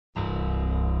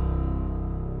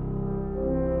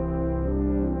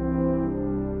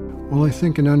Well, I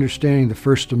think in understanding the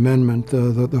First Amendment,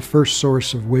 the first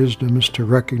source of wisdom is to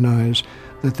recognize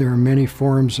that there are many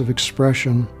forms of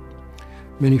expression,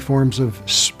 many forms of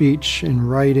speech and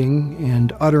writing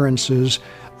and utterances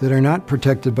that are not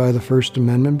protected by the First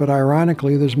Amendment, but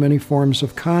ironically, there's many forms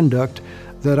of conduct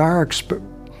that are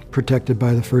protected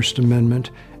by the First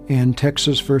Amendment, and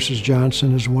Texas versus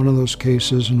Johnson is one of those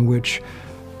cases in which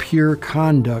pure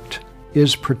conduct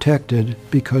is protected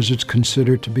because it's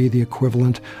considered to be the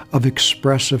equivalent of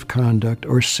expressive conduct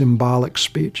or symbolic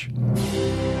speech.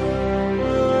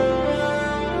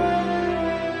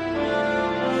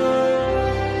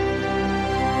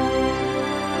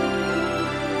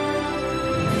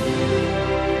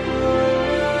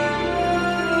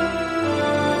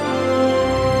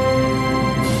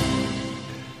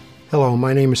 Hello,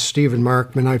 my name is Stephen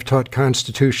Markman. I've taught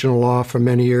constitutional law for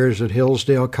many years at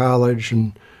Hillsdale College,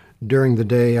 and during the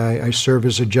day I serve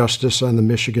as a justice on the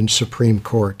Michigan Supreme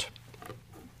Court.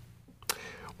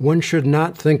 One should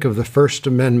not think of the First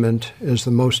Amendment as the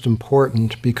most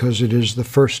important because it is the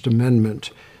First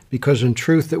Amendment, because in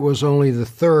truth it was only the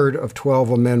third of 12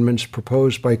 amendments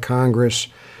proposed by Congress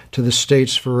to the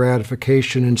states for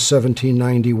ratification in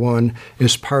 1791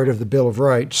 as part of the Bill of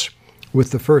Rights, with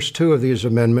the first two of these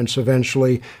amendments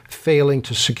eventually failing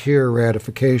to secure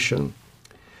ratification.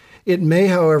 It may,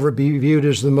 however, be viewed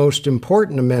as the most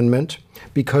important amendment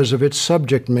because of its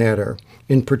subject matter,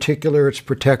 in particular its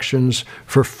protections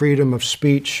for freedom of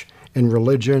speech and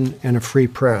religion and a free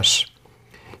press.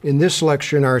 In this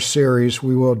lecture in our series,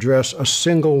 we will address a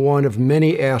single one of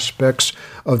many aspects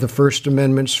of the First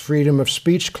Amendment's freedom of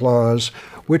speech clause,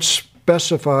 which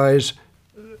specifies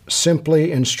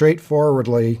simply and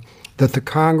straightforwardly that the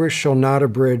Congress shall not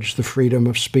abridge the freedom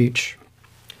of speech.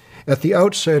 At the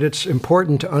outset, it's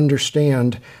important to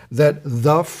understand that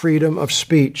the freedom of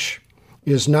speech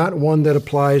is not one that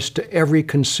applies to every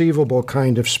conceivable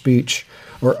kind of speech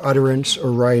or utterance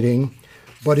or writing,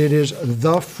 but it is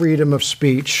the freedom of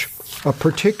speech, a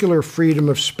particular freedom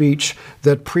of speech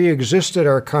that pre-existed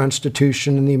our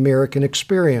Constitution and the American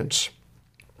experience.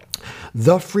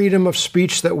 The freedom of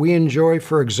speech that we enjoy,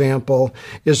 for example,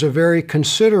 is a very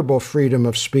considerable freedom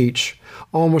of speech,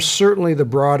 almost certainly the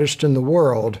broadest in the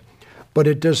world, but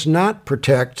it does not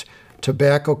protect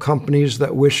tobacco companies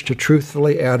that wish to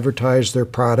truthfully advertise their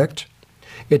product.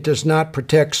 It does not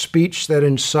protect speech that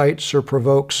incites or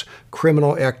provokes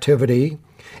criminal activity.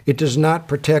 It does not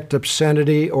protect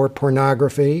obscenity or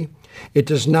pornography. It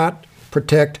does not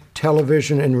protect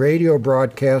television and radio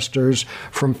broadcasters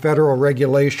from federal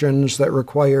regulations that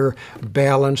require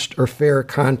balanced or fair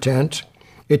content.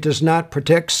 It does not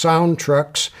protect sound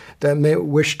trucks that may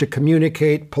wish to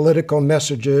communicate political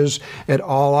messages at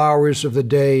all hours of the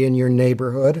day in your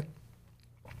neighborhood.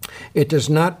 It does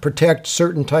not protect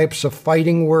certain types of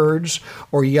fighting words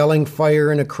or yelling fire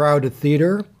in a crowded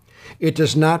theater. It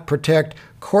does not protect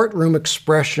courtroom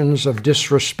expressions of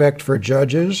disrespect for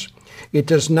judges. It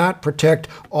does not protect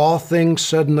all things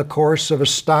said in the course of a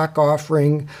stock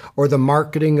offering or the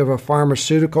marketing of a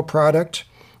pharmaceutical product.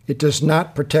 It does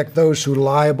not protect those who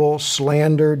libel,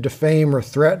 slander, defame, or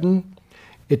threaten.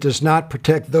 It does not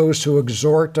protect those who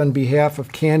exhort on behalf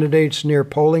of candidates near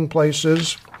polling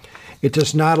places. It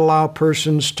does not allow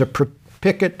persons to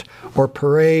picket or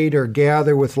parade or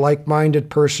gather with like-minded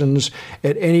persons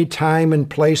at any time and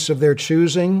place of their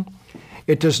choosing.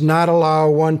 It does not allow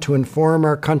one to inform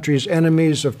our country's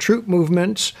enemies of troop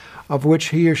movements of which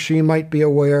he or she might be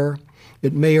aware.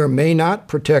 It may or may not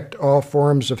protect all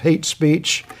forms of hate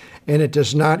speech, and it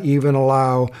does not even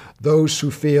allow those who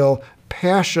feel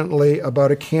passionately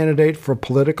about a candidate for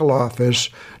political office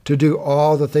to do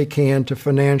all that they can to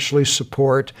financially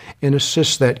support and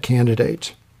assist that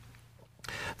candidate.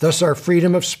 Thus, our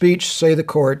freedom of speech, say the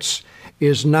courts,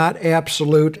 is not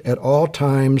absolute at all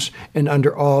times and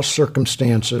under all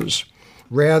circumstances.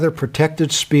 Rather,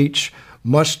 protected speech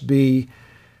must be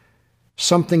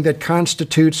something that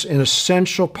constitutes an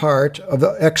essential part of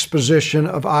the exposition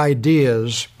of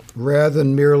ideas rather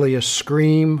than merely a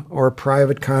scream or a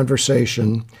private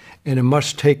conversation, and it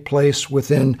must take place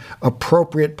within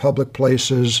appropriate public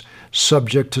places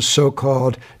subject to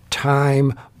so-called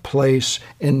time, place,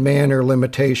 and manner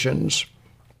limitations,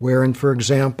 wherein, for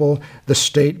example, the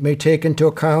state may take into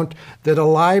account that a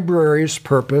library's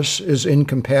purpose is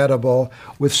incompatible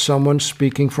with someone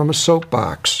speaking from a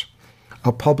soapbox.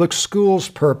 A public school's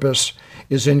purpose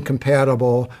is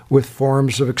incompatible with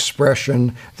forms of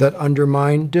expression that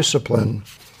undermine discipline,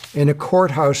 and a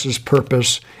courthouse's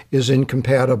purpose is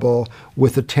incompatible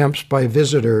with attempts by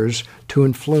visitors to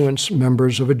influence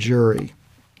members of a jury.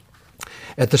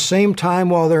 At the same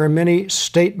time, while there are many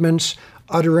statements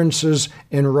utterances,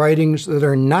 and writings that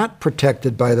are not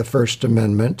protected by the First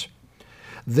Amendment.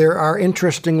 There are,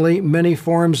 interestingly, many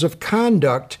forms of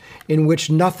conduct in which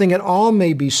nothing at all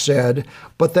may be said,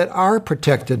 but that are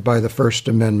protected by the First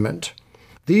Amendment.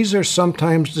 These are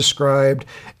sometimes described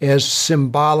as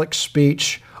symbolic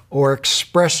speech or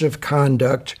expressive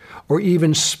conduct or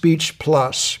even speech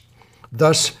plus.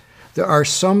 Thus, there are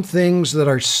some things that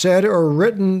are said or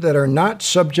written that are not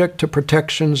subject to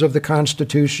protections of the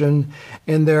Constitution,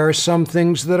 and there are some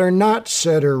things that are not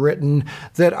said or written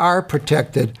that are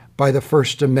protected by the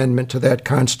First Amendment to that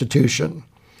Constitution.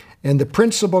 And the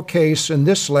principal case in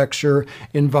this lecture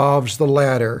involves the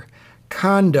latter,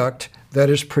 conduct that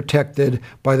is protected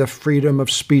by the freedom of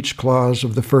speech clause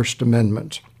of the First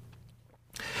Amendment.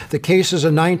 The case is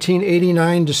a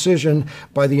 1989 decision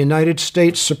by the United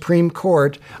States Supreme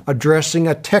Court addressing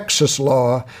a Texas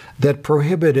law that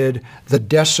prohibited the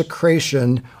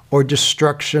desecration or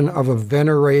destruction of a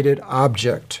venerated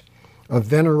object. A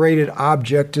venerated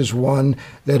object is one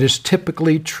that is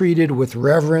typically treated with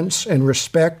reverence and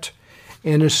respect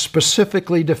and is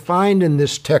specifically defined in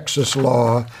this Texas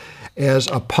law as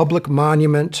a public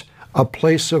monument, a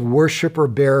place of worship or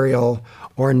burial,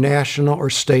 or national or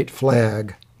state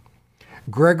flag.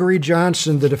 Gregory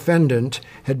Johnson, the defendant,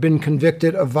 had been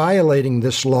convicted of violating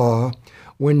this law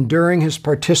when, during his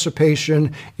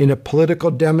participation in a political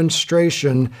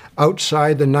demonstration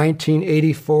outside the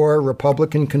 1984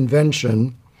 Republican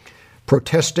Convention,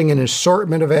 protesting an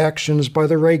assortment of actions by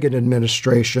the Reagan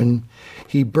administration,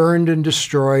 he burned and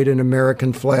destroyed an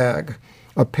American flag,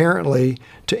 apparently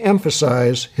to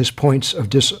emphasize his points of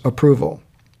disapproval.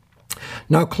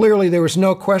 Now, clearly, there was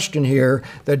no question here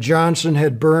that Johnson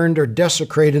had burned or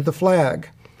desecrated the flag.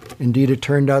 Indeed, it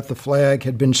turned out the flag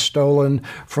had been stolen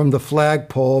from the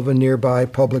flagpole of a nearby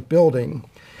public building,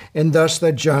 and thus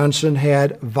that Johnson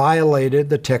had violated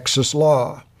the Texas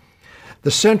law.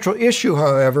 The central issue,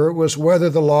 however, was whether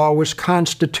the law was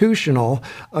constitutional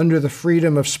under the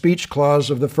freedom of speech clause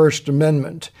of the First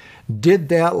Amendment. Did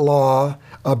that law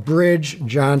abridge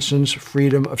Johnson's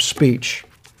freedom of speech?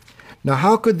 Now,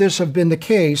 how could this have been the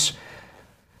case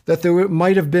that there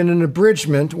might have been an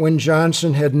abridgment when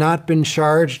Johnson had not been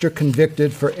charged or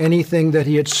convicted for anything that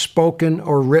he had spoken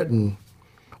or written,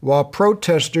 while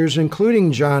protesters,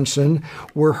 including Johnson,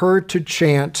 were heard to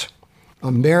chant,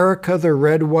 "America the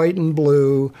red, white, and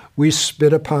blue, we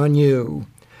spit upon you"?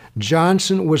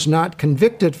 Johnson was not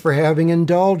convicted for having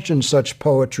indulged in such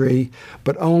poetry,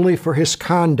 but only for his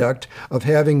conduct of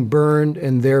having burned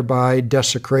and thereby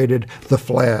desecrated the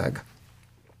flag.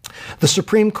 The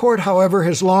Supreme Court, however,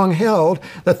 has long held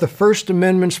that the First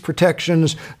Amendment's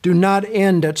protections do not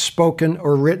end at spoken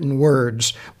or written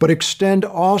words, but extend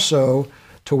also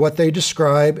to what they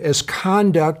describe as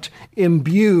conduct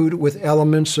imbued with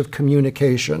elements of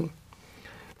communication.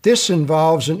 This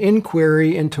involves an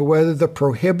inquiry into whether the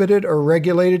prohibited or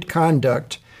regulated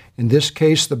conduct, in this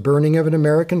case the burning of an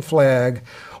American flag,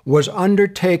 was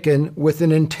undertaken with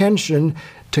an intention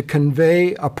to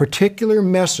convey a particular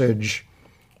message,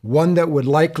 one that would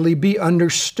likely be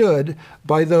understood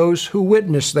by those who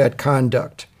witnessed that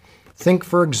conduct. Think,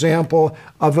 for example,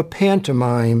 of a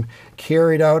pantomime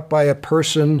carried out by a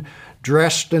person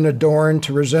dressed and adorned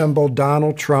to resemble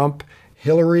Donald Trump,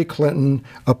 Hillary Clinton,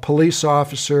 a police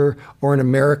officer, or an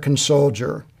American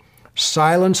soldier.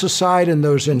 Silence aside in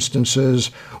those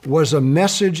instances, was a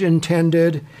message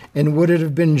intended, and would it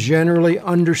have been generally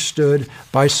understood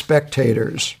by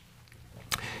spectators?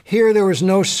 Here there was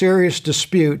no serious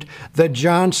dispute that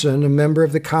Johnson, a member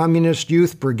of the Communist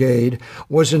Youth Brigade,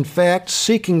 was in fact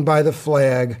seeking by the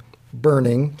flag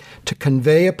burning to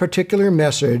convey a particular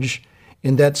message,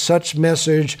 and that such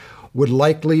message would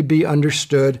likely be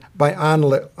understood by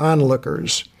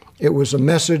onlookers. It was a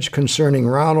message concerning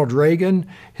Ronald Reagan,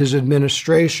 his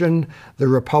administration, the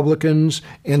Republicans,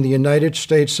 and the United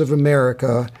States of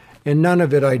America, and none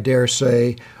of it, I dare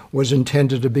say, was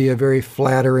intended to be a very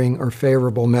flattering or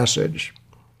favorable message.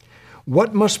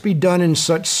 What must be done in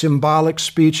such symbolic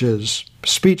speech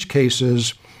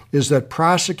cases, is that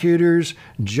prosecutors,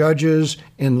 judges,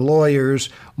 and lawyers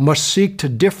must seek to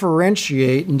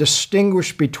differentiate and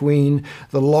distinguish between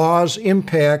the law's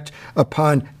impact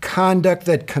upon conduct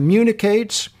that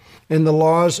communicates and the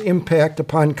law's impact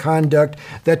upon conduct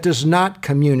that does not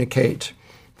communicate.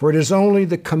 For it is only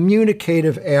the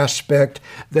communicative aspect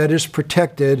that is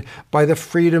protected by the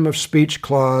freedom of speech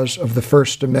clause of the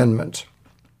First Amendment.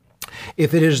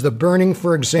 If it is the burning,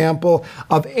 for example,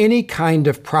 of any kind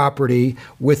of property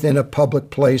within a public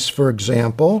place, for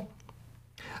example,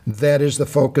 that is the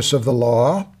focus of the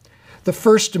law, the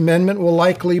First Amendment will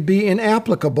likely be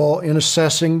inapplicable in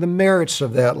assessing the merits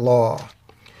of that law.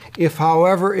 If,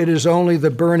 however, it is only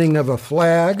the burning of a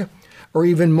flag, or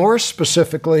even more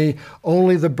specifically,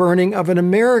 only the burning of an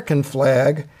American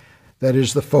flag, that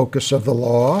is the focus of the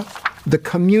law, the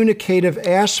communicative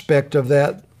aspect of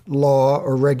that law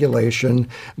or regulation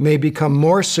may become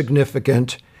more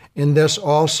significant, and thus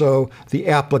also the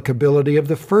applicability of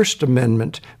the First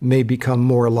Amendment may become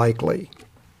more likely.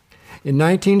 In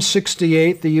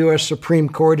 1968, the U.S. Supreme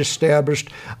Court established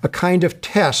a kind of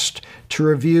test to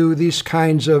review these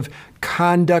kinds of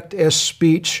conduct as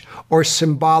speech or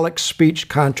symbolic speech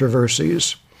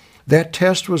controversies. That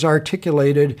test was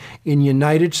articulated in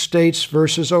United States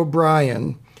versus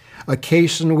O'Brien, a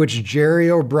case in which Jerry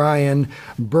O'Brien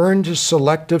burned his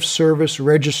Selective Service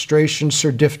Registration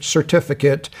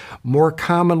Certificate, more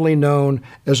commonly known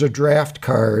as a draft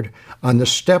card, on the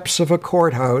steps of a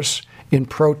courthouse in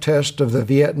protest of the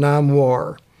Vietnam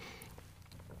War.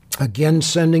 Again,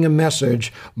 sending a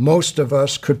message most of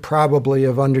us could probably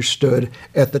have understood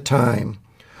at the time.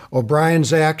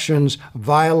 O'Brien's actions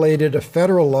violated a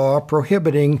federal law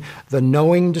prohibiting the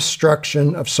knowing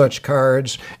destruction of such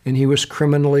cards, and he was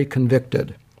criminally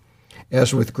convicted.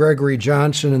 As with Gregory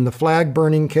Johnson in the flag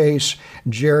burning case,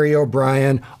 Jerry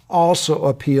O'Brien also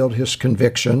appealed his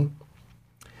conviction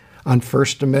on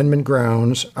First Amendment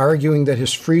grounds, arguing that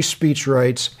his free speech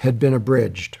rights had been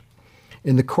abridged.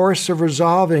 In the course of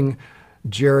resolving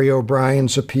Jerry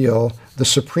O'Brien's appeal, the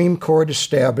Supreme Court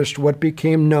established what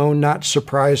became known, not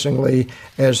surprisingly,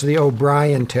 as the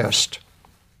O'Brien test.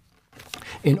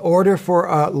 In order for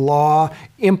a law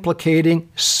implicating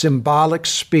symbolic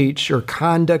speech or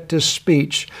conduct as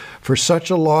speech, for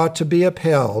such a law to be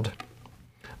upheld,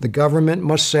 the government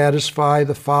must satisfy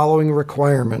the following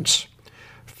requirements.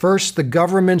 First, the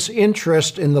government's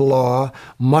interest in the law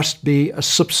must be a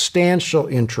substantial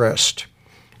interest.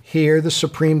 Here, the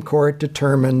Supreme Court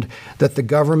determined that the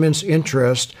government's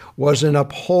interest was in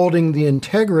upholding the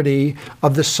integrity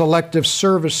of the selective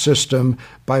service system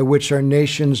by which our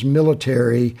nation's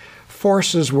military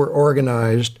forces were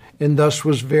organized, and thus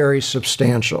was very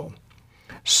substantial.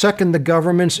 Second, the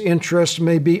government's interest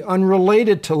may be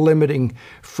unrelated to limiting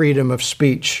freedom of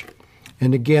speech.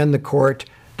 And again, the court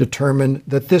determined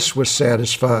that this was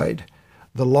satisfied.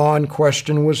 The law in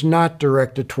question was not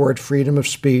directed toward freedom of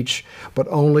speech, but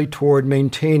only toward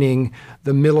maintaining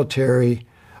the military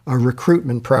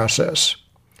recruitment process.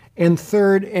 And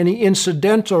third, any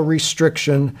incidental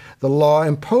restriction the law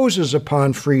imposes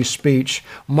upon free speech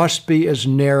must be as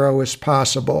narrow as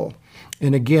possible.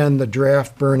 And again, the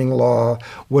draft burning law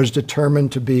was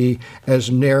determined to be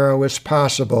as narrow as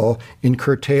possible in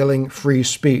curtailing free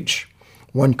speech.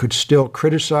 One could still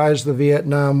criticize the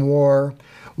Vietnam War.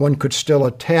 One could still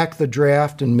attack the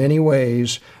draft in many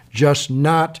ways, just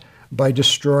not by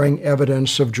destroying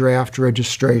evidence of draft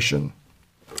registration.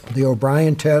 The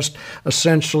O'Brien test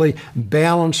essentially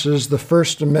balances the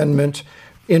First Amendment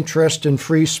interest in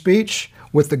free speech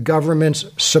with the government's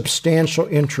substantial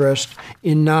interest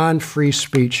in non-free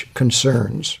speech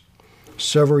concerns.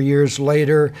 Several years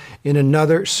later, in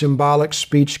another symbolic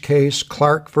speech case,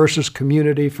 Clark versus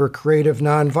Community for Creative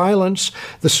Nonviolence,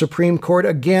 the Supreme Court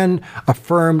again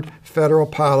affirmed federal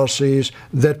policies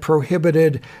that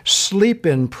prohibited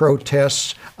sleep-in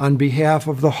protests on behalf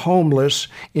of the homeless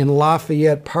in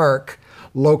Lafayette Park,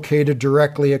 located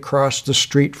directly across the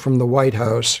street from the White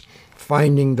House,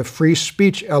 finding the free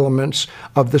speech elements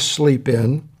of the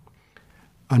sleep-in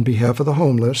on behalf of the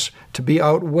homeless to be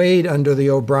outweighed under the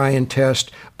O'Brien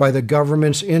test by the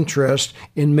government's interest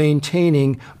in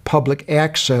maintaining public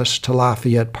access to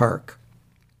Lafayette Park.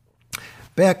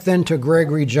 Back then to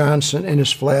Gregory Johnson and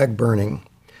his flag burning.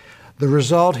 The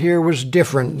result here was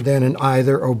different than in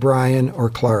either O'Brien or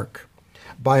Clark.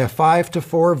 By a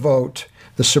 5-4 vote,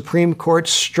 the Supreme Court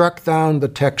struck down the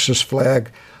Texas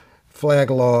flag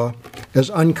law as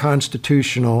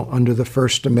unconstitutional under the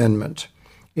First Amendment.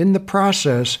 In the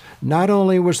process, not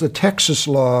only was the Texas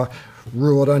law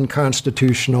ruled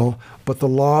unconstitutional, but the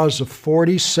laws of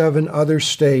 47 other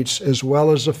states, as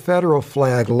well as a federal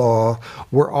flag law,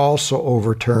 were also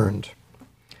overturned.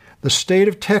 The state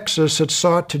of Texas had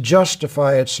sought to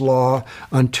justify its law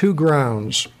on two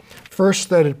grounds. First,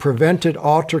 that it prevented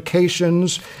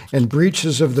altercations and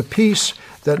breaches of the peace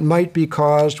that might be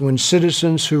caused when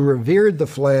citizens who revered the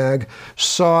flag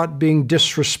saw it being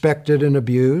disrespected and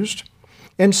abused.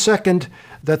 And second,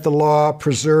 that the law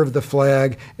preserved the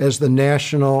flag as the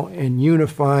national and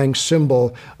unifying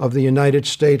symbol of the United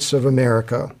States of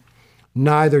America.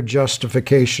 Neither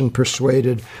justification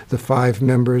persuaded the 5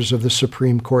 members of the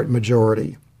Supreme Court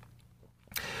majority.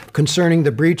 Concerning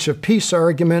the breach of peace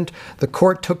argument, the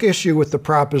court took issue with the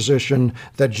proposition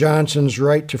that Johnson's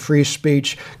right to free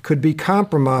speech could be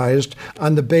compromised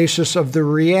on the basis of the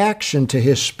reaction to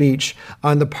his speech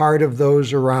on the part of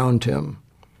those around him.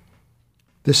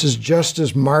 This is just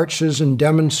as marches and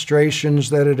demonstrations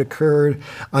that had occurred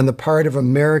on the part of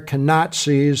American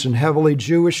Nazis in heavily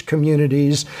Jewish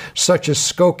communities such as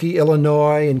Skokie,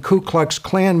 Illinois, and Ku Klux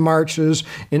Klan marches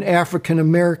in African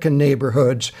American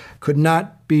neighborhoods could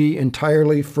not be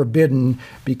entirely forbidden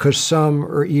because some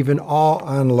or even all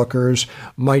onlookers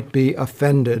might be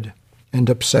offended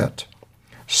and upset.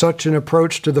 Such an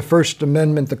approach to the First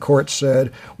Amendment, the court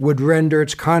said, would render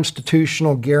its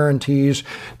constitutional guarantees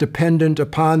dependent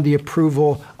upon the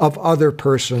approval of other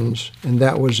persons, and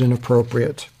that was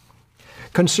inappropriate.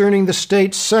 Concerning the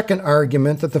state's second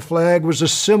argument that the flag was a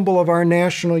symbol of our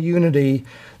national unity,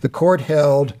 the court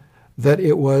held that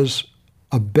it was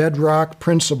a bedrock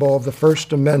principle of the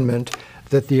First Amendment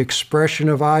that the expression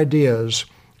of ideas,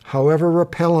 however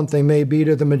repellent they may be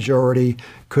to the majority,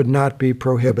 could not be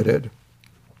prohibited.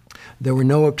 There were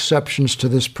no exceptions to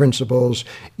this principle,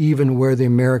 even where the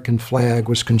American flag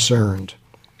was concerned.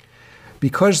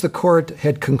 Because the court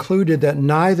had concluded that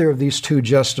neither of these two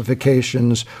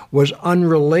justifications was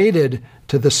unrelated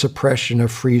to the suppression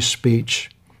of free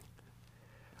speech,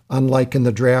 unlike in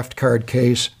the draft card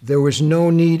case, there was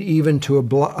no need even to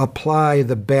apply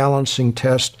the balancing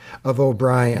test of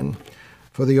O'Brien.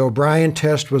 For the O'Brien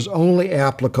test was only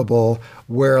applicable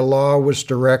where a law was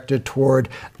directed toward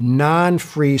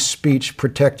non-free speech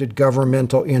protected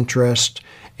governmental interest,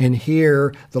 and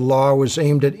here the law was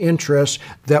aimed at interests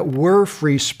that were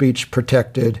free speech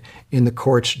protected in the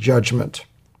court's judgment.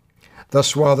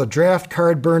 Thus, while the draft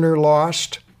card burner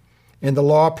lost and the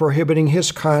law prohibiting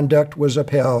his conduct was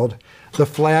upheld, the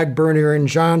flag burner in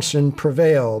Johnson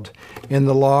prevailed, and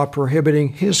the law prohibiting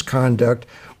his conduct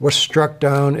was struck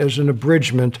down as an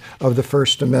abridgment of the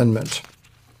First Amendment.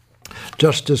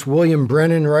 Justice William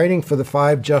Brennan, writing for the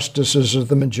 5 justices of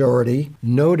the majority,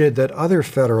 noted that other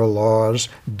federal laws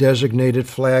designated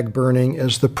flag burning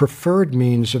as the preferred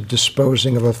means of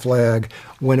disposing of a flag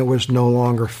when it was no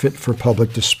longer fit for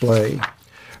public display.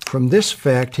 From this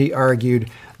fact, he argued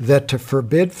that to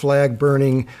forbid flag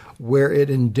burning where it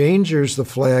endangers the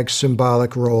flag's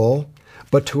symbolic role,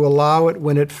 but to allow it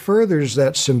when it furthers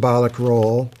that symbolic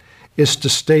role, is to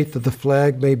state that the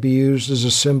flag may be used as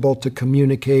a symbol to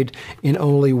communicate in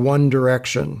only one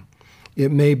direction.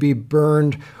 It may be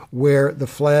burned where the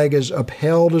flag is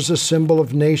upheld as a symbol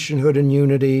of nationhood and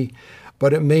unity,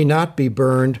 but it may not be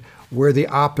burned where the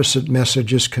opposite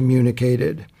message is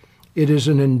communicated. It is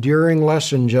an enduring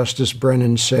lesson, Justice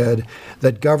Brennan said,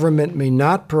 that government may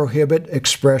not prohibit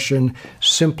expression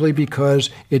simply because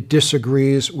it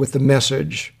disagrees with the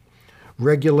message.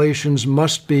 Regulations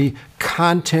must be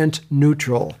content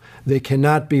neutral. They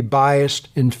cannot be biased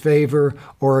in favor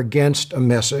or against a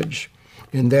message.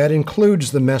 And that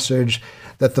includes the message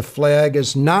that the flag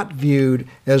is not viewed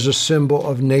as a symbol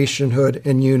of nationhood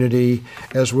and unity,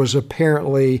 as was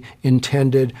apparently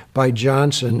intended by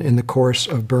Johnson in the course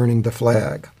of burning the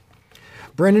flag.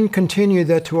 Brennan continued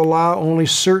that to allow only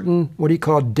certain, what he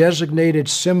called designated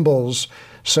symbols,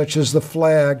 such as the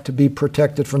flag, to be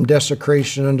protected from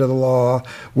desecration under the law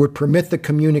would permit the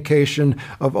communication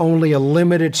of only a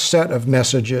limited set of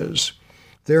messages.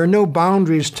 There are no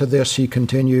boundaries to this, he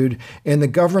continued, and the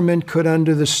government could,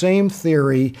 under the same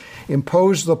theory,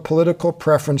 impose the political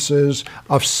preferences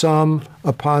of some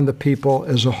upon the people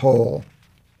as a whole.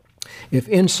 If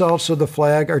insults of the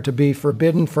flag are to be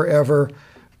forbidden forever,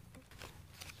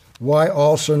 why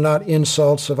also not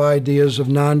insults of ideas of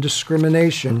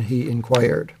non-discrimination, he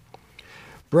inquired.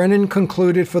 Brennan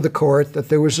concluded for the court that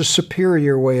there was a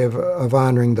superior way of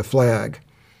honoring the flag,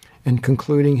 and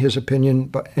concluded his opinion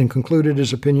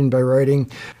by writing,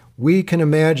 "We can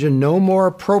imagine no more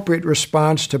appropriate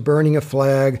response to burning a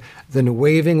flag than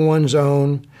waving one's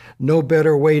own, no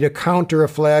better way to counter a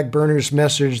flag burner's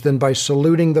message than by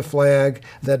saluting the flag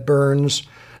that burns,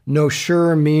 no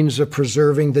surer means of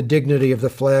preserving the dignity of the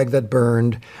flag that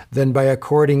burned than by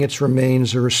according its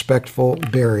remains a respectful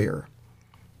burial."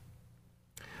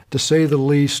 To say the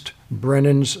least,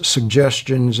 Brennan's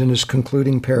suggestions in his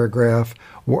concluding paragraph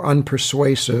were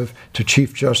unpersuasive to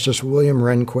Chief Justice William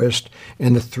Rehnquist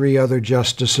and the 3 other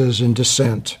justices in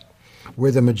dissent,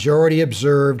 where the majority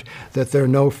observed that there are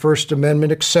no First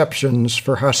Amendment exceptions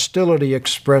for hostility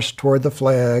expressed toward the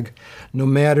flag, no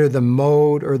matter the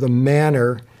mode or the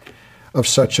manner of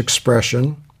such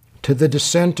expression. To the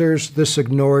dissenters, this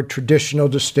ignored traditional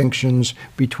distinctions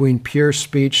between pure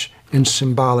speech and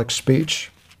symbolic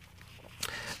speech.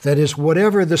 That is,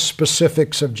 whatever the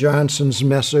specifics of Johnson's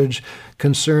message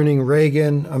concerning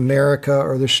Reagan, America,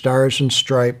 or the Stars and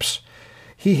Stripes,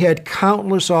 he had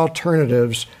countless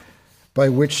alternatives by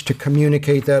which to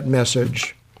communicate that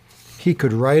message. He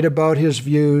could write about his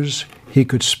views, he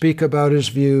could speak about his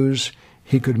views,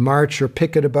 he could march or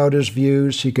picket about his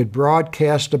views, he could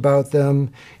broadcast about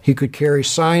them, he could carry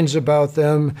signs about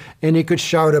them, and he could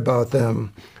shout about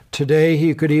them. Today,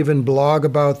 he could even blog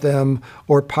about them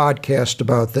or podcast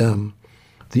about them.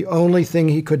 The only thing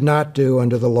he could not do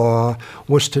under the law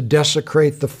was to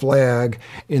desecrate the flag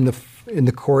in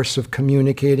the course of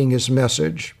communicating his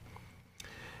message.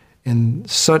 And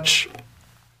such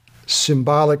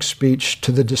symbolic speech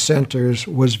to the dissenters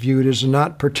was viewed as a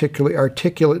not particularly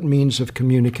articulate means of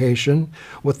communication,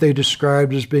 what they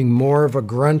described as being more of a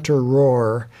grunt or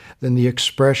roar than the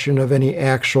expression of any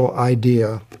actual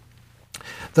idea.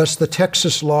 Thus, the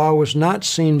Texas law was not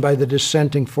seen by the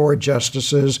dissenting four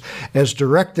justices as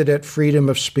directed at freedom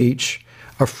of speech,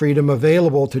 a freedom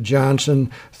available to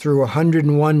Johnson through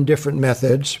 101 different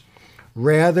methods.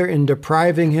 Rather, in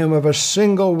depriving him of a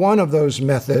single one of those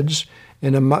methods,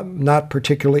 and a not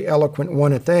particularly eloquent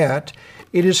one at that,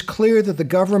 it is clear that the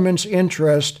government's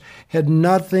interest had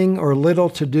nothing or little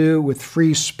to do with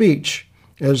free speech,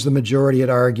 as the majority had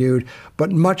argued,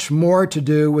 but much more to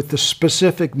do with the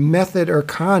specific method or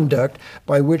conduct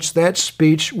by which that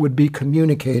speech would be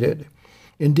communicated.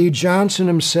 Indeed, Johnson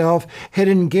himself had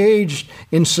engaged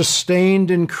in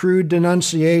sustained and crude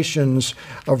denunciations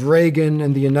of Reagan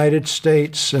and the United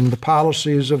States and the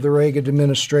policies of the Reagan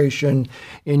administration,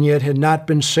 and yet had not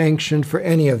been sanctioned for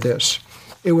any of this.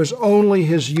 It was only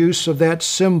his use of that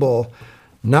symbol,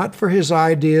 not for his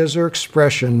ideas or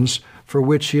expressions, for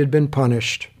which he had been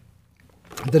punished.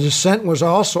 The dissent was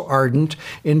also ardent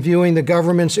in viewing the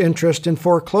government's interest in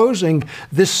foreclosing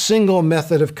this single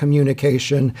method of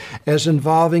communication as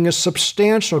involving a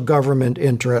substantial government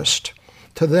interest.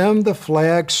 To them, the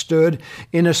flag stood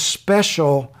in a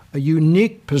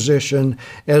unique position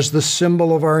as the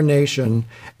symbol of our nation,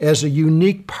 as a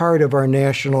unique part of our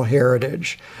national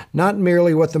heritage, not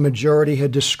merely what the majority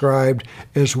had described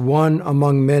as one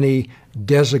among many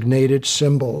designated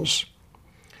symbols.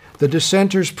 The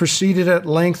dissenters proceeded at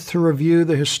length to review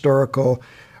the historical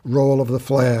role of the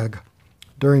flag.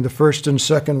 During the First and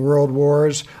Second World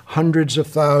Wars, hundreds of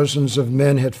thousands of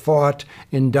men had fought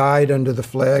and died under the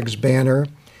flag's banner,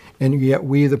 and yet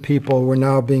we, the people, were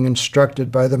now being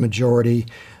instructed by the majority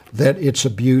that its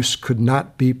abuse could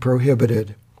not be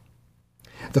prohibited.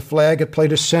 The flag had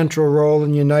played a central role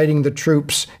in uniting the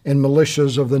troops and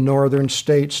militias of the northern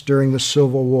states during the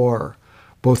Civil War,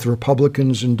 both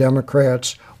Republicans and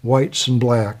Democrats, whites and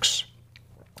blacks.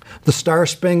 The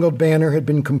Star-Spangled Banner had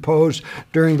been composed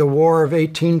during the War of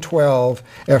 1812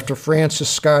 after Francis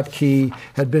Scott Key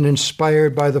had been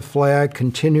inspired by the flag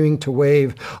continuing to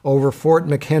wave over Fort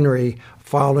McHenry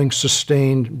following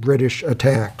sustained British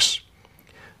attacks.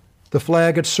 The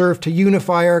flag had served to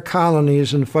unify our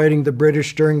colonies in fighting the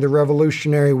British during the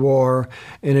Revolutionary War,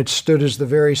 and it stood as the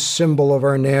very symbol of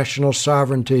our national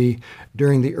sovereignty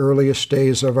during the earliest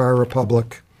days of our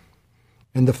republic.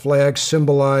 And the flag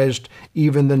symbolized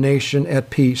even the nation at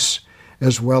peace,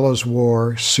 as well as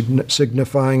war,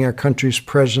 signifying our country's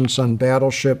presence on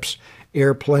battleships,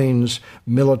 airplanes,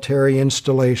 military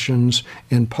installations,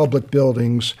 and public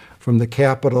buildings, from the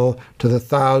Capitol to the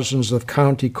thousands of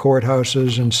county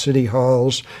courthouses and city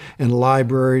halls and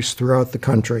libraries throughout the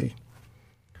country.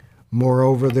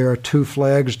 Moreover, there are two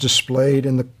flags displayed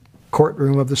in the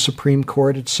courtroom of the Supreme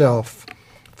Court itself.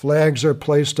 Flags are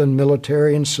placed on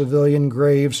military and civilian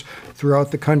graves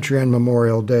throughout the country on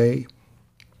Memorial Day.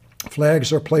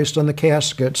 Flags are placed on the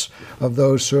caskets of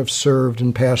those who have served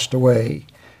and passed away.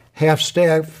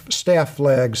 Half-staff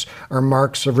flags are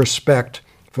marks of respect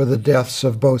for the deaths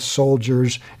of both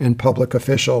soldiers and public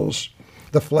officials.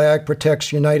 The flag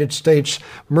protects United States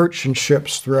merchant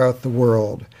ships throughout the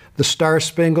world. The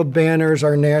Star-Spangled Banner is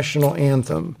our national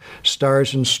anthem,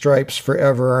 Stars and Stripes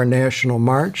Forever our national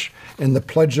march, and the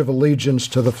Pledge of Allegiance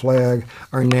to the flag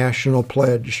our national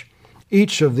pledge.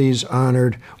 Each of these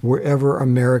honored wherever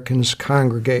Americans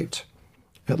congregate,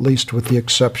 at least with the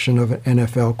exception of an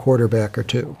NFL quarterback or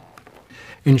two.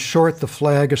 In short, the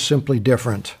flag is simply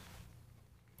different.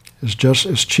 As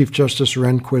Chief Justice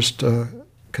Rehnquist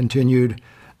continued,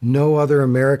 no other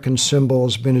American symbol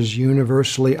has been as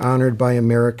universally honored by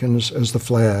Americans as the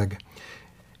flag.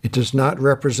 It does not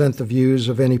represent the views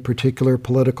of any particular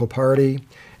political party,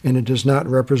 and it does not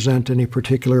represent any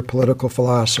particular political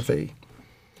philosophy.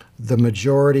 The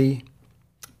majority,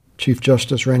 Chief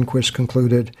Justice Rehnquist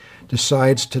concluded,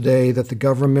 decides today that the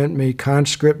government may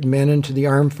conscript men into the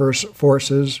armed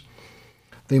forces,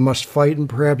 They must fight and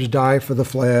perhaps die for the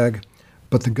flag,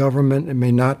 but the government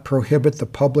may not prohibit the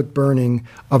public burning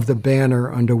of the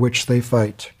banner under which they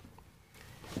fight.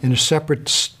 In a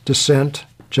separate dissent,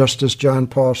 Justice John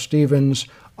Paul Stevens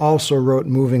also wrote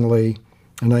movingly,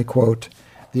 and I quote,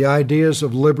 "The ideas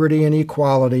of liberty and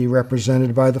equality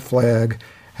represented by the flag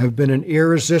have been an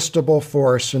irresistible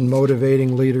force in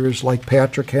motivating leaders like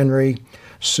Patrick Henry,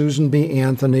 Susan B.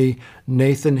 Anthony,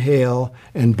 Nathan Hale,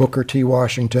 and Booker T.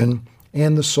 Washington,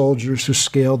 and the soldiers who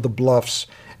scaled the bluffs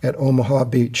at Omaha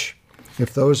Beach.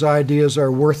 If those ideas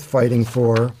are worth fighting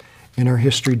for, and our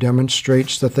history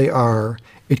demonstrates that they are,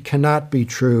 it cannot be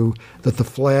true that the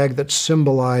flag that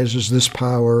symbolizes this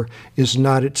power is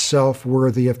not itself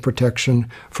worthy of protection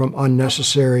from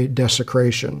unnecessary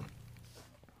desecration."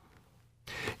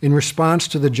 In response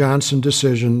to the Johnson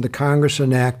decision, the Congress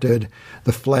enacted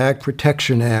the Flag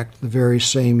Protection Act the very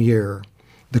same year.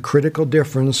 The critical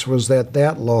difference was that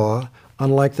that law,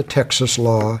 unlike the Texas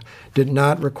law, did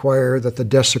not require that the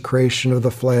desecration of the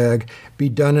flag be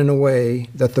done in a way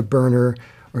that the burner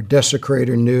or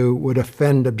desecrator knew would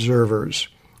offend observers.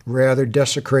 Rather,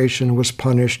 desecration was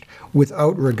punished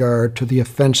without regard to the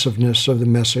offensiveness of the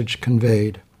message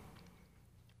conveyed.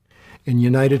 In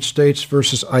United States v.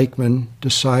 Eichmann,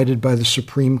 decided by the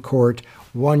Supreme Court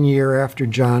 1 year after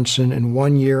Johnson and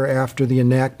 1 year after the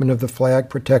enactment of the Flag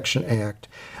Protection Act,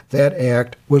 that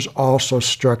act was also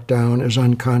struck down as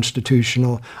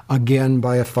unconstitutional, again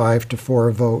by a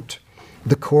 5-4 vote.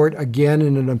 The court, again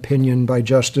in an opinion by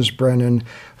Justice Brennan,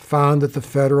 found that the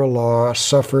federal law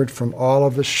suffered from all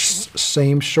of the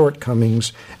same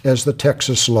shortcomings as the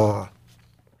Texas law.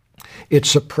 It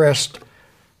suppressed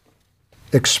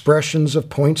expressions of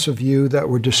points of view that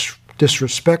were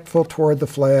disrespectful toward the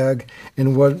flag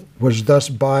and was thus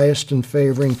biased in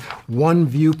favoring one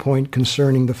viewpoint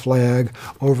concerning the flag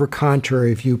over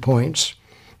contrary viewpoints.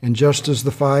 And just as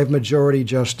the 5 majority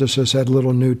justices had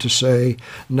little new to say,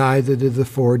 neither did the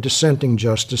 4 dissenting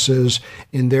justices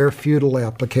in their futile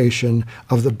application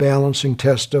of the balancing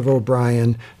test of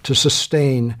O'Brien to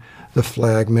sustain the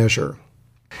flag measure.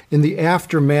 In the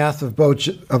aftermath of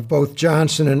both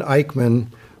Johnson and Eichmann,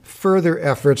 further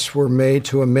efforts were made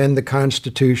to amend the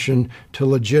Constitution to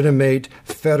legitimate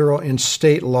federal and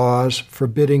state laws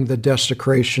forbidding the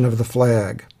desecration of the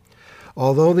flag.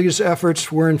 Although these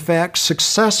efforts were in fact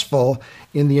successful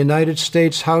in the United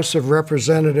States House of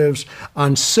Representatives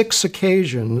on 6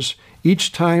 occasions,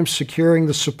 each time securing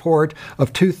the support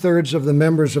of 2/3 of the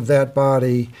members of that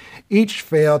body, each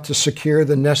failed to secure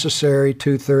the necessary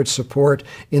 2/3 support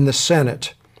in the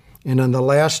Senate, and on the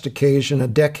last occasion a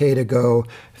decade ago,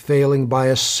 failing by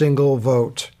a single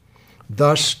vote.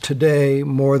 Thus, today,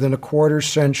 more than a quarter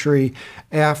century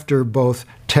after both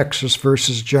Texas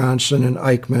versus Johnson and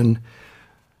Eichmann,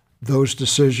 those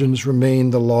decisions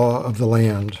remain the law of the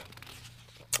land.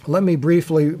 Let me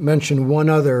briefly mention one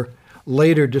other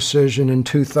later decision in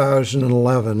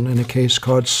 2011 in a case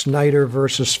called Snyder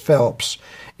versus Phelps,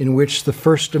 in which the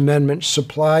First Amendment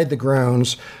supplied the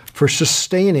grounds for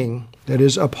sustaining, that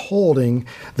is, upholding,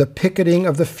 the picketing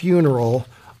of the funeral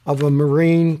of a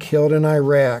Marine killed in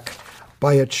Iraq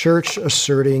by a church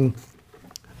asserting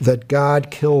that God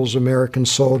kills American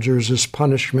soldiers as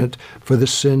punishment for the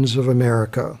sins of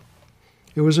America.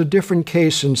 It was a different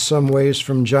case in some ways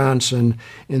from Johnson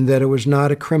in that it was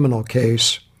not a criminal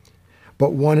case,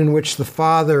 but one in which the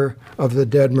father of the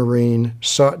dead Marine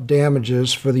sought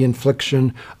damages for the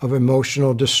infliction of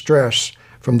emotional distress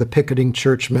from the picketing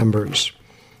church members.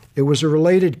 It was a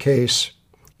related case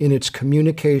in its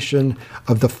communication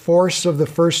of the force of the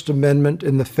First Amendment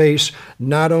in the face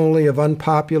not only of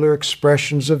unpopular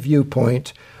expressions of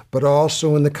viewpoint, but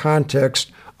also in the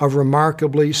context of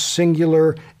remarkably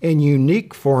singular and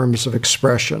unique forms of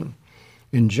expression.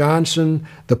 In Johnson,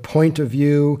 the point of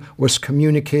view was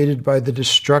communicated by the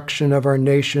destruction of our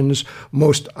nation's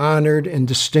most honored and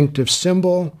distinctive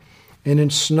symbol, and in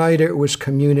Snyder it was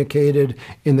communicated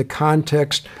in the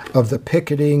context of the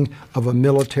picketing of a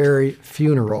military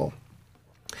funeral.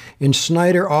 In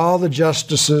Snyder, all the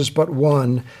justices but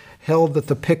one held that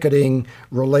the picketing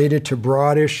related to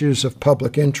broad issues of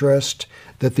public interest,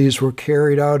 that these were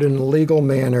carried out in a legal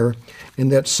manner,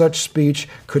 and that such speech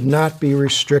could not be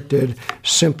restricted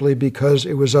simply because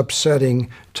it was upsetting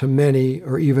to many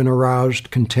or even aroused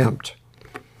contempt.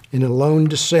 In a lone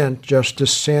dissent,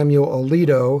 Justice Samuel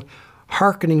Alito,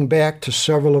 hearkening back to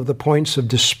several of the points of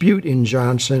dispute in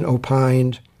Johnson,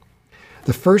 opined,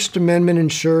 "The First Amendment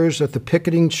ensures that the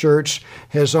picketing church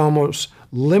has almost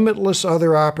limitless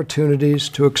other opportunities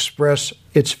to express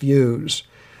its views.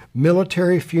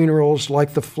 Military funerals,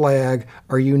 like the flag,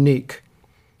 are unique.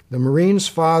 The Marine's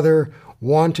father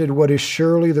wanted what is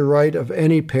surely the right of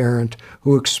any parent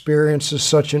who experiences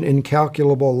such an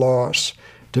incalculable loss,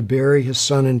 to bury his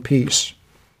son in peace,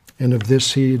 and of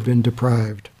this he had been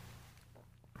deprived.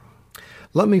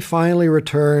 Let me finally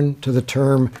return to the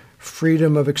term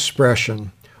freedom of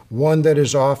expression, one that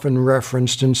is often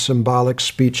referenced in symbolic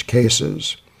speech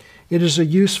cases. It is a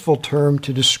useful term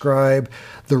to describe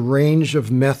the range of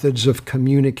methods of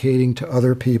communicating to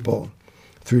other people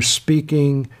through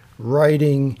speaking,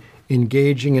 writing,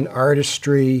 engaging in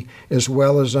artistry, as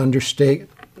well as undertaking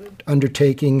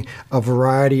a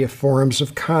variety of forms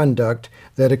of conduct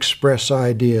that express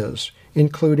ideas,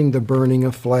 including the burning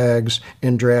of flags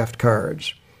and draft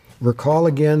cards. Recall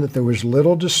again that there was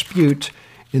little dispute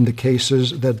in the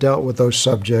cases that dealt with those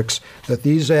subjects that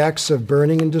these acts of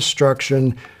burning and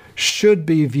destruction should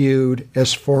be viewed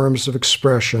as forms of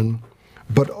expression,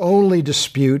 but only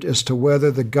dispute as to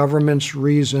whether the government's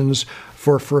reasons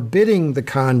for forbidding the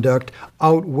conduct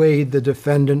outweighed the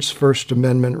defendant's First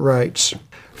Amendment rights.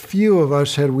 Few of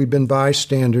us, had we been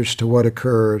bystanders to what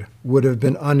occurred, would have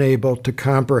been unable to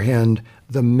comprehend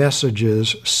the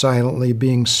messages silently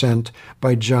being sent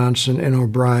by Johnson and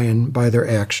O'Brien by their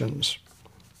actions.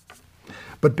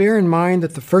 But bear in mind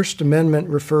that the First Amendment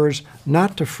refers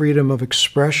not to freedom of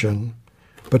expression,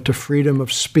 but to freedom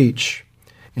of speech,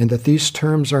 and that these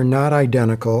terms are not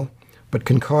identical, but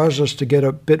can cause us to get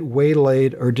a bit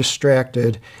waylaid or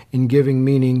distracted in giving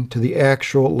meaning to the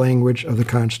actual language of the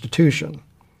Constitution.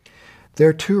 There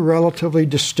are two relatively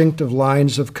distinctive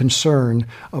lines of concern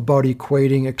about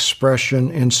equating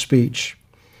expression and speech.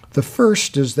 The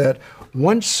first is that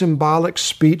once symbolic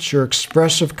speech or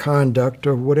expressive conduct,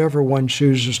 or whatever one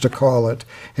chooses to call it,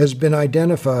 has been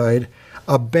identified,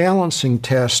 a balancing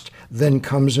test then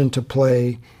comes into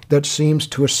play that seems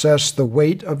to assess the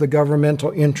weight of the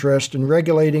governmental interest in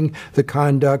regulating the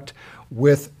conduct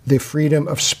with the freedom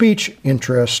of speech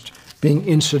interest being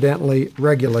incidentally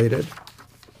regulated.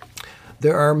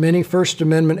 There are many First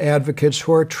Amendment advocates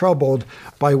who are troubled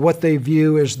by what they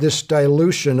view as this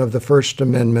dilution of the First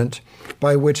Amendment,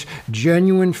 by which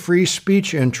genuine free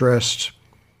speech interests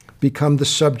become the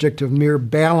subject of mere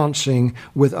balancing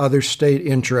with other state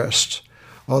interests.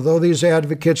 Although these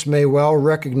advocates may well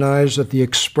recognize that the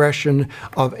expression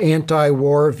of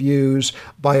anti-war views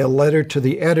by a letter to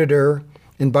the editor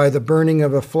and by the burning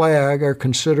of a flag are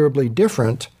considerably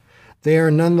different, they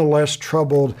are nonetheless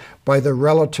troubled by the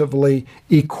relatively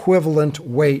equivalent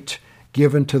weight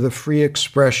given to the free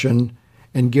expression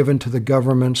and given to the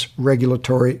government's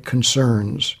regulatory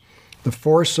concerns. The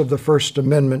force of the First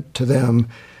Amendment to them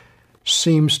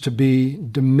seems to be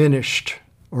diminished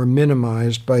or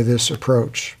minimized by this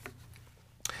approach.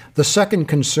 The second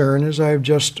concern, as I have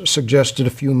just suggested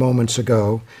a few moments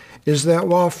ago, is that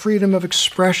while freedom of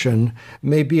expression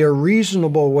may be a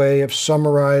reasonable way of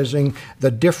summarizing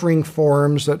the differing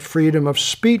forms that freedom of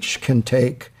speech can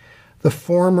take, the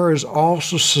former is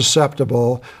also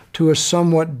susceptible to a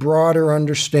somewhat broader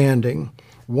understanding,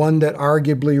 one that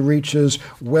arguably reaches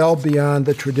well beyond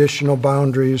the traditional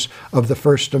boundaries of the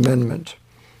First Amendment.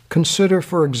 Consider,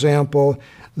 for example,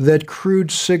 that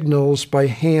crude signals by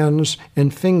hands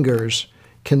and fingers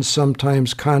can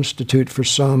sometimes constitute for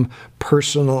some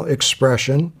personal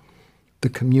expression, the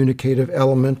communicative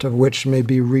element of which may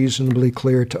be reasonably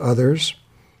clear to others.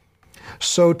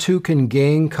 So too can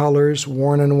gang colors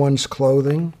worn on one's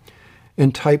clothing,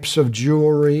 and types of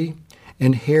jewelry,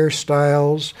 and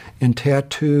hairstyles, and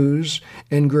tattoos,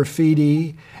 and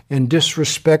graffiti, and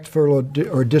disrespectful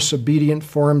or disobedient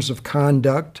forms of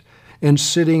conduct, and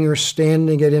sitting or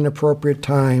standing at inappropriate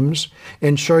times,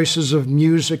 and choices of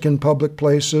music in public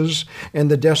places,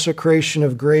 and the desecration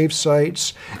of grave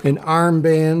sites, and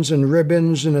armbands and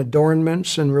ribbons and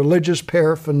adornments and religious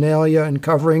paraphernalia and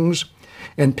coverings,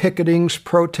 and picketings,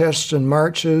 protests and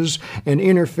marches, and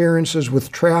interferences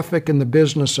with traffic and the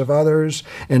business of others,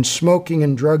 and smoking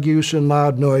and drug use and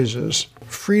loud noises.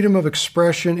 Freedom of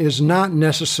expression is not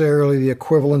necessarily the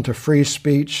equivalent of free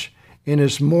speech, and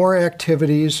as more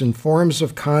activities and forms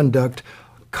of conduct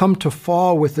come to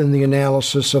fall within the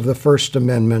analysis of the First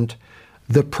Amendment,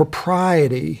 the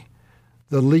propriety,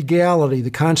 the legality,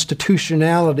 the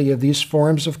constitutionality of these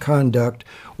forms of conduct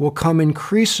will come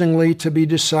increasingly to be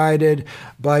decided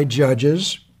by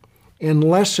judges and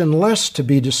less to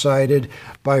be decided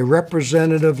by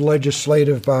representative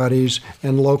legislative bodies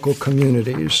and local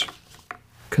communities.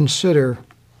 Consider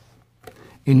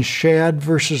in Shad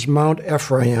versus Mount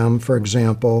Ephraim, for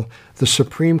example, the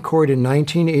Supreme Court in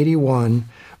 1981,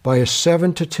 by a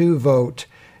 7-2 vote,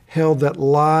 held that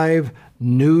live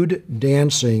nude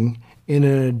dancing in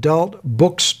an adult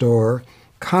bookstore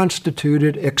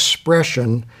constituted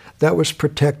expression that was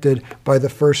protected by the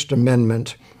First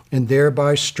Amendment, and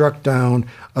thereby struck down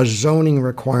a zoning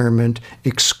requirement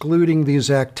excluding these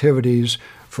activities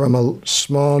from a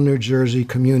small New Jersey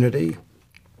community.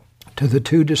 To the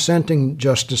two dissenting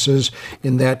justices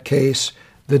in that case,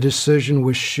 the decision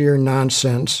was sheer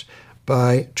nonsense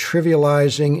by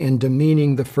trivializing and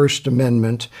demeaning the First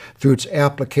Amendment through its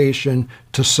application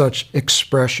to such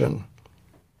expression.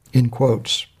 In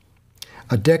quotes.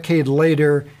 A decade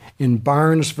later, in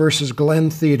Barnes versus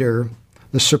Glenn Theater,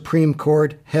 the Supreme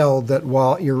Court held that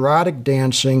while erotic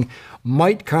dancing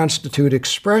might constitute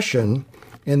expression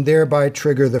and thereby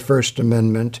trigger the First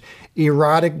Amendment,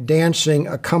 erotic dancing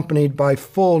accompanied by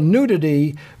full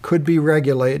nudity could be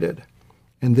regulated.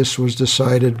 And this was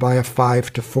decided by a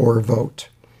 5-4 vote.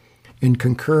 In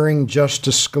concurring,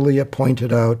 Justice Scalia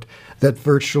pointed out that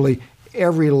virtually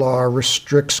every law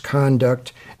restricts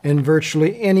conduct, and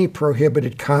virtually any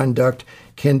prohibited conduct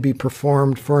can be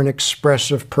performed for an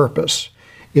expressive purpose,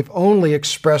 if only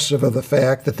expressive of the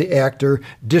fact that the actor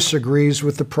disagrees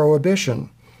with the prohibition.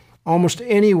 Almost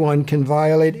anyone can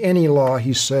violate any law,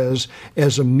 he says,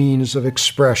 as a means of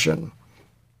expression.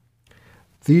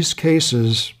 These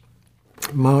cases,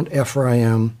 Mount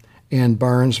Ephraim and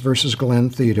Barnes versus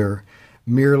Glenn Theater,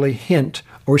 merely hint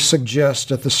or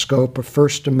suggest at the scope of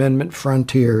First Amendment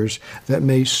frontiers that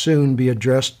may soon be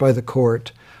addressed by the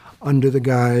court under the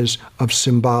guise of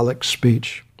symbolic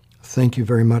speech. Thank you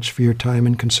very much for your time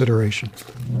and consideration.